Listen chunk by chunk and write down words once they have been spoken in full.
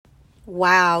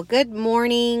Wow. Good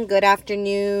morning, good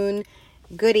afternoon,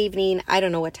 good evening. I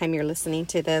don't know what time you're listening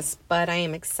to this, but I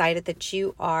am excited that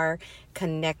you are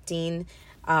connecting.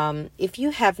 If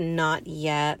you have not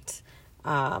yet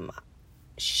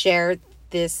shared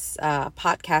this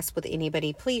podcast with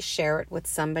anybody, please share it with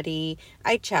somebody.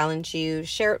 I challenge you,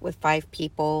 share it with 5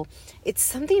 people. It's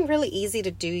something really easy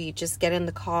to do. You just get in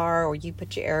the car or you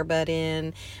put your earbud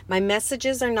in. My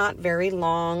messages are not very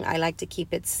long. I like to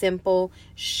keep it simple,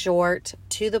 short,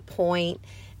 to the point,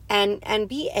 and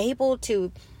be able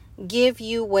to give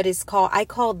you what is called, I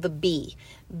call the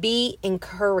be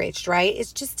encouraged, right?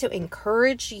 It's just to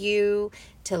encourage you,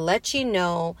 to let you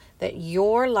know that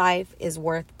your life is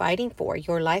worth fighting for.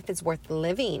 Your life is worth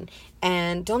living,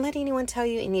 and don't let anyone tell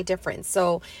you any different.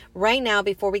 So right now,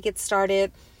 before we get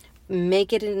started,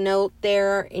 make it a note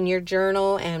there in your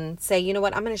journal and say, you know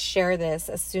what, I'm going to share this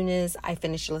as soon as I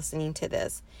finish listening to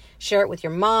this. Share it with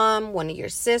your mom, one of your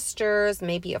sisters,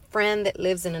 maybe a friend that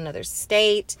lives in another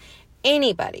state.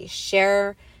 Anybody,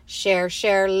 share.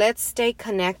 Let's stay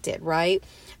connected, right?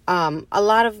 A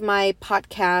lot of my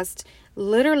podcast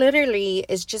literally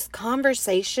is just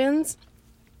conversations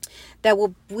that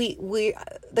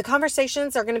the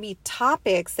conversations are going to be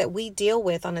topics that we deal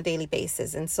with on a daily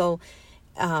basis. And so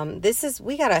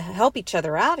we got to help each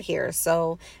other out here.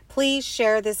 So please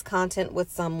share this content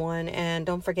with someone. And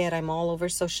don't forget, I'm all over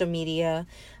social media,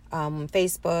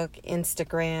 Facebook,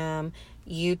 Instagram,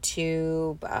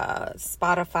 YouTube,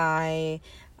 Spotify,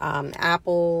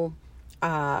 Apple,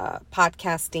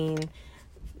 podcasting.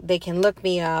 They can look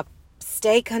me up.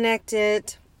 Stay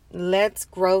connected. Let's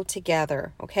grow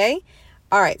together. Okay.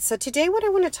 All right. So today what I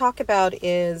want to talk about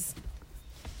is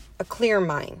a clear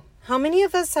mind. How many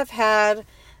of us have had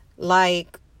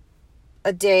like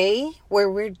a day where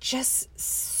we're just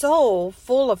so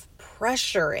full of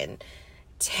pressure and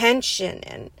tension,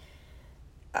 and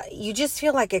you just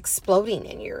feel like exploding,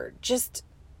 and you're just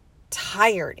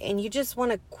tired and you just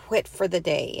want to quit for the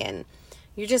day, and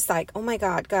you're just like, oh my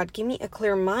God, give me a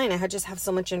clear mind. I just have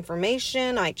so much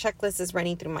information. My checklist is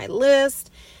running through my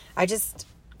list. I just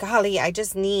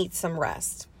need some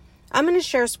rest. I'm going to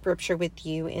share scripture with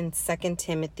you in 2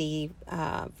 Timothy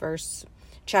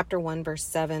chapter 1, verse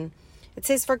 7. It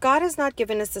says, "For God has not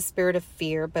given us a spirit of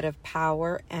fear, but of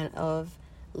power and of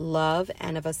love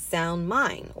and of a sound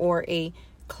mind," or a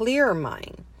clear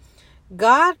mind.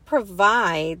 God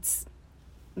provides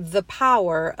the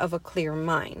power of a clear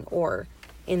mind, or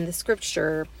in the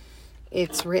scripture,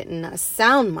 it's written a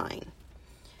sound mind.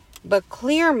 But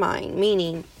clear mind,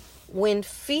 meaning when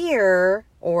fear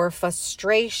or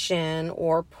frustration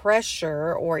or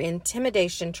pressure or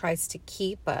intimidation tries to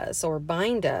keep us or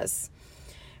bind us,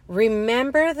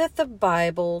 remember that the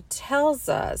Bible tells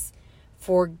us,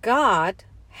 for God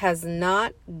has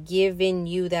not given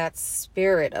you that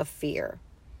spirit of fear,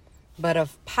 but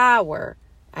of power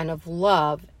and of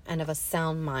love and of a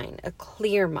sound mind, a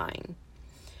clear mind.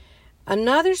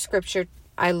 Another scripture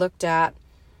I looked at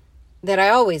that I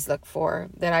always look for,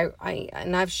 that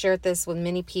and I've shared this with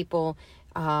many people,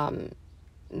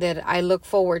 that I look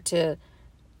forward to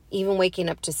even waking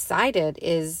up to cite it,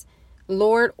 is,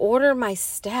 Lord, order my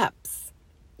steps.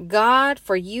 God,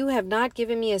 for you have not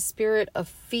given me a spirit of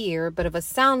fear, but of a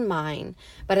sound mind,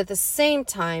 but at the same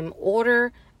time,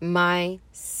 order my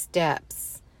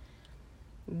steps.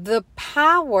 The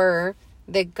power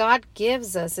that God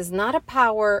gives us is not a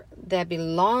power that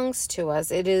belongs to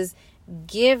us. It is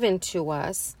given to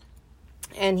us,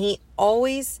 and He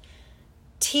always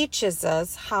teaches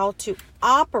us how to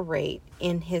operate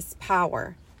in His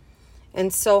power.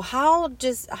 And so how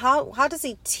does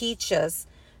He teach us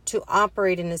to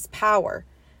operate in His power?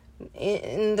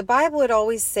 In the Bible, it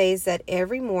always says that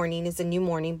every morning is a new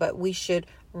morning, but we should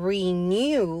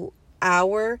renew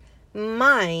our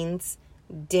minds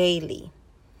daily.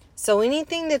 So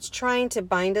anything that's trying to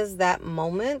bind us that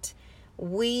moment,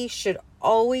 we should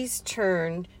always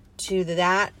turn to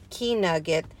that key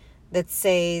nugget that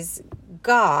says,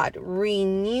 God,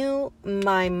 renew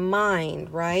my mind,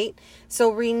 right?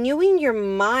 So renewing your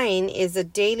mind is a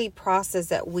daily process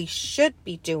that we should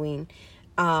be doing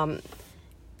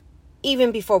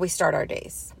even before we start our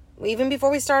days. Even before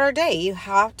we start our day, you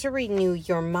have to renew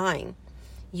your mind.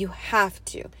 You have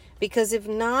to. Because if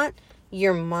not,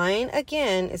 your mind,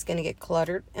 again, is going to get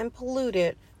cluttered and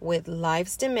polluted with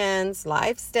life's demands,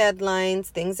 life's deadlines,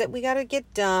 things that we got to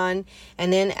get done,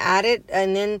 and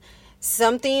then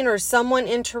something or someone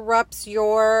interrupts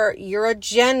your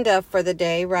agenda for the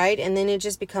day, right? And then it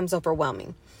just becomes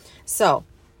overwhelming. So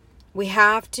we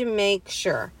have to make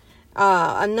sure.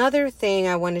 Another thing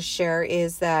I want to share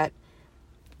is that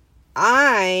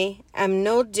I am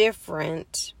no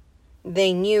different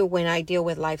they knew when I deal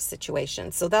with life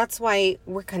situations. So that's why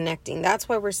we're connecting. That's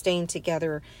why we're staying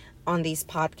together on these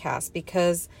podcasts,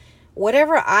 because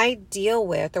whatever I deal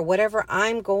with or whatever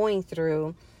I'm going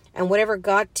through and whatever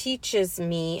God teaches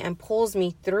me and pulls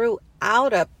me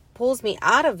out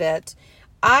of it,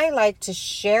 I like to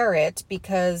share it,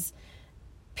 because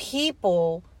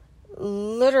people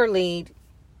literally,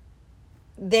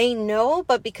 they know,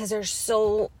 but because they're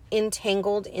so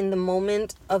entangled in the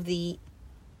moment of the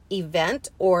event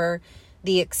or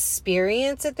the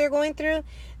experience that they're going through,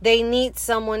 they need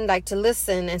someone like to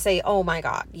listen and say, oh my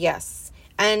God, yes.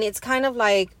 And it's kind of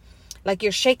like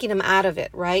you're shaking them out of it,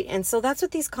 right? And so that's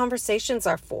what these conversations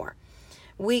are for.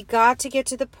 We got to get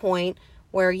to the point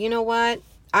where, you know what,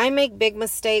 I make big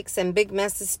mistakes and big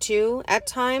messes too at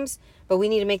times, but we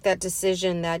need to make that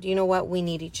decision that, you know what, we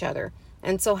need each other.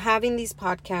 And so having these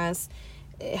podcasts,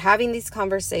 having these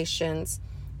conversations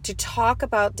to talk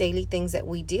about daily things that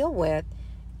we deal with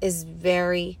is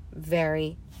very,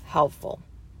 very helpful.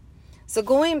 So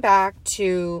going back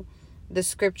to the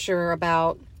scripture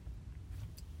about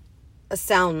a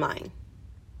sound mind.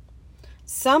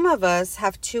 Some of us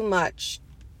have too much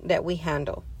that we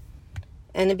handle,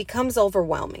 and it becomes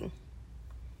overwhelming.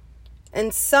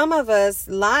 And some of us,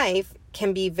 life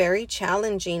can be very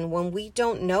challenging when we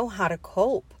don't know how to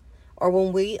cope, or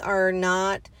when we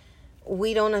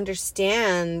don't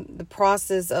understand the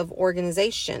process of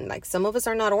organization. Like some of us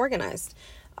are not organized.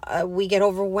 We get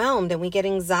overwhelmed and we get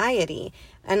anxiety.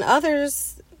 And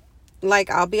others,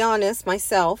 like I'll be honest,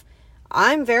 myself,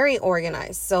 I'm very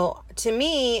organized. So to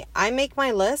me, I make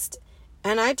my list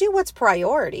and I do what's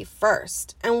priority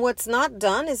first. And what's not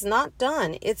done is not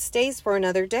done. It stays for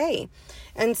another day.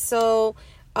 And so,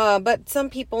 but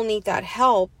some people need that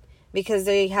help because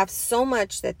they have so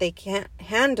much that they can't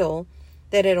handle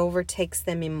that it overtakes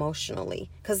them emotionally.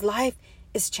 Because life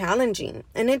is challenging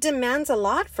and it demands a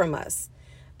lot from us.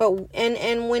 But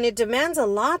and when it demands a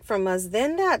lot from us,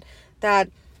 then that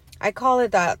I call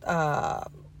it that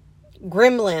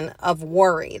gremlin of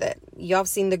worry. That y'all have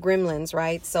seen the Gremlins,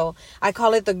 right? So I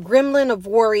call it the gremlin of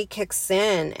worry kicks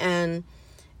in, and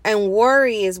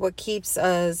worry is what keeps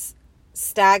us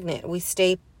stagnant. We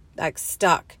stay like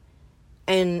stuck,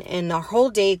 and our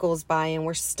whole day goes by and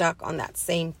we're stuck on that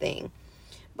same thing.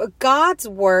 But God's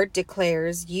word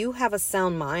declares you have a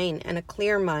sound mind and a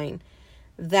clear mind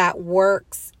that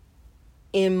works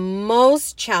in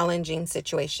most challenging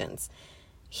situations.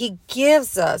 He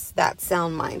gives us that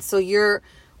sound mind. So you're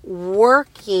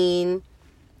working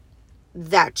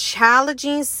that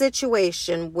challenging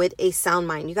situation with a sound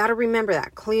mind. You got to remember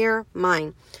that clear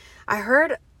mind. I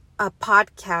heard a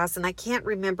podcast, and I can't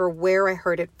remember where I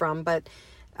heard it from, but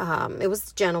it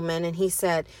was a gentleman, and he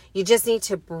said, you just need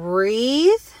to breathe,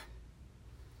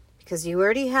 because you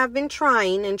already have been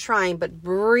trying, but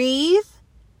breathe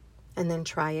and then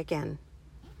try again,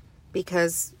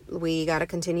 because we got to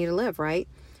continue to live, right?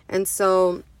 And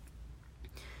so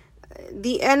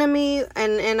the enemy,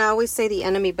 and I always say the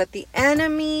enemy, but the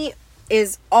enemy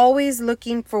is always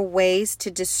looking for ways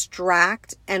to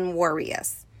distract and worry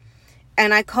us.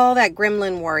 And I call that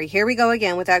gremlin worry. Here we go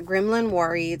again with that gremlin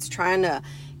worry. It's trying to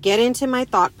get into my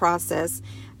thought process,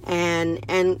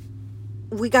 and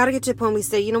we got to get to the point we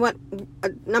say, you know what?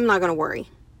 I'm not going to worry.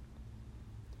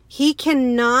 He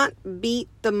cannot beat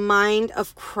the mind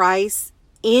of Christ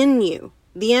in you.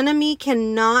 The enemy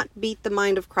cannot beat the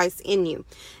mind of Christ in you.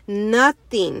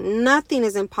 Nothing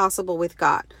is impossible with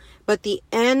God. But the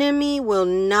enemy will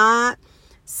not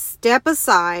step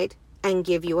aside and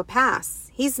give you a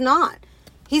pass. He's not.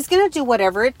 He's going to do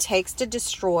whatever it takes to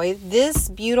destroy this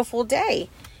beautiful day.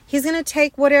 He's going to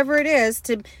take whatever it is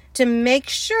to make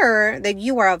sure that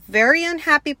you are a very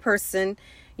unhappy person,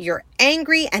 you're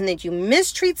angry, and that you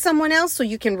mistreat someone else so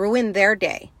you can ruin their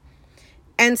day.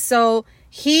 And so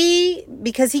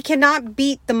because he cannot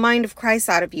beat the mind of Christ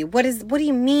out of you. What do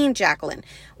you mean, Jacqueline?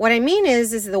 What I mean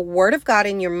is the word of God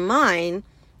in your mind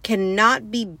cannot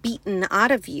be beaten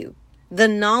out of you. The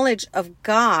knowledge of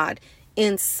God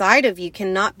inside of you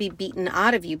cannot be beaten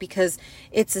out of you, because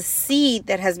it's a seed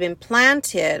that has been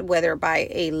planted, whether by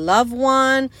a loved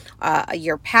one,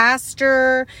 your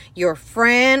pastor, your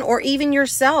friend, or even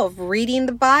yourself reading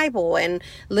the Bible and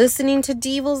listening to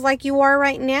devils like you are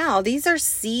right now. These are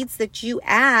seeds that you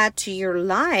add to your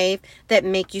life that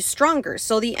make you stronger.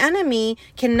 So the enemy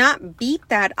cannot beat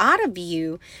that out of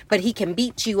you, but he can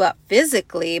beat you up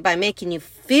physically by making you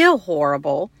feel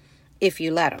horrible if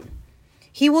you let him.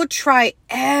 He will try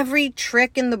every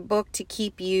trick in the book to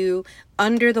keep you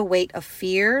under the weight of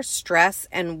fear, stress,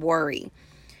 and worry.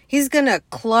 He's going to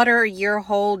clutter your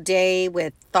whole day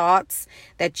with thoughts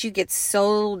that you get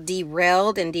so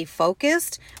derailed and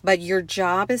defocused. But your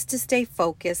job is to stay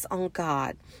focused on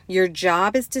God. Your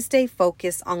job is to stay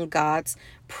focused on God's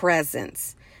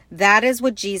presence. That is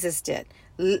what Jesus did.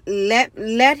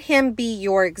 Let him be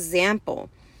your example.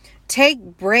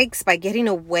 Take breaks by getting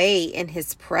away in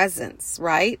his presence,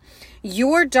 right?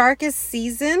 Your darkest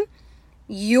season,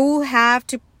 you have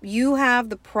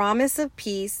the promise of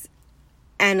peace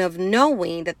and of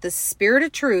knowing that the Spirit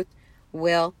of truth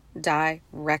will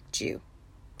direct you.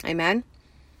 Amen.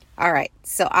 All right.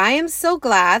 So I am so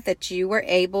glad that you were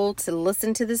able to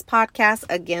listen to this podcast.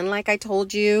 Again, like I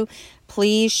told you,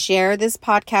 please share this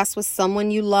podcast with someone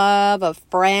you love, a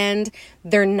friend.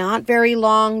 They're not very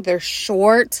long. They're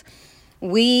short.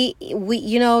 We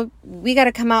got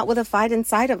to come out with a fight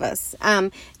inside of us.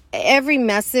 Every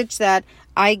message that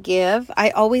I give,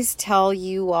 I always tell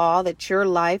you all that your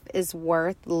life is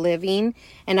worth living.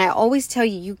 And I always tell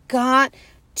you, you got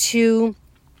to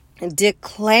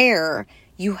declare,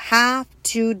 you have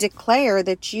to declare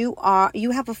that you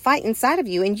have a fight inside of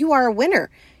you and you are a winner.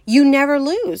 You never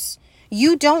lose.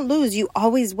 You don't lose. You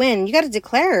always win. You got to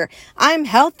declare, I'm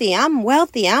healthy. I'm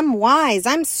wealthy. I'm wise.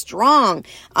 I'm strong.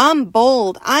 I'm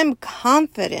bold. I'm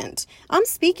confident. I'm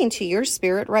speaking to your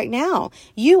spirit right now.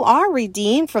 You are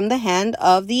redeemed from the hand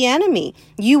of the enemy.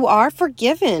 You are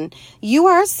forgiven. You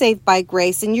are saved by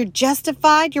grace and you're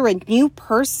justified. You're a new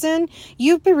person.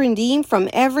 You've been redeemed from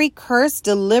every curse,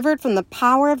 delivered from the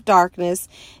power of darkness.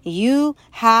 You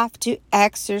have to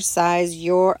exercise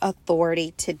your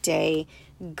authority today.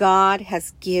 God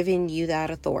has given you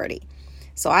that authority.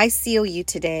 So I seal you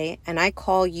today and I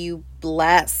call you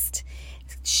blessed.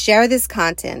 Share this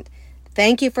content.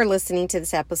 Thank you for listening to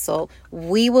this episode.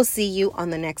 We will see you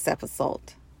on the next episode.